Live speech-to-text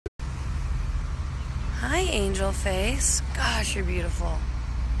Hi, angel face. Gosh, you're beautiful.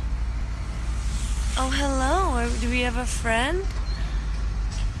 Oh, hello. Do we have a friend?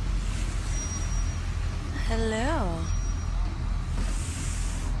 Hello.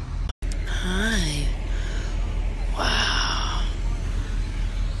 Hi. Wow.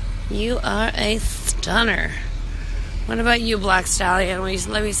 You are a stunner. What about you, Black Stallion?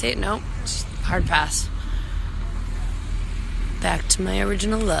 Let me see it. Nope. Hard pass. Back to my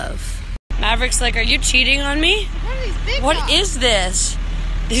original love. Maverick's like, are you cheating on me? What are these big What dogs? is this?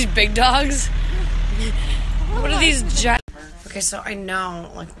 These big dogs? What are these giant... Okay, so I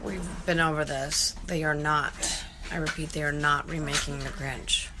know, like, we've been over this. They are not, I repeat, they are not remaking The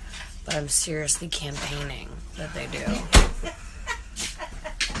Grinch. But I'm seriously campaigning that they do.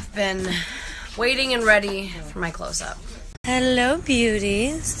 I've been waiting and ready for my close-up. Hello,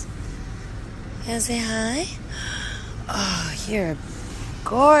 beauties. Can I say hi? Oh, you're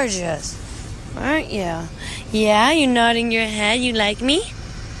gorgeous, aren't you? Yeah, you're nodding your head. You like me?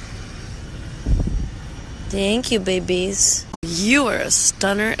 Thank you, babies. You are a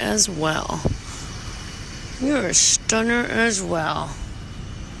stunner as well. You're a stunner as well.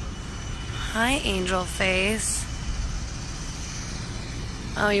 Hi, angel face.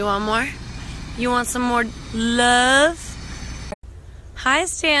 Oh, you want more? You want some more love? Hi,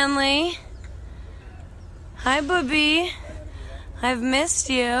 Stanley. Hi, Booby. I've missed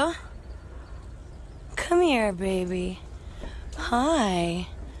you. Come here, baby. Hi.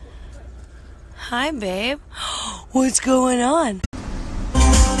 Hi, babe. What's going on?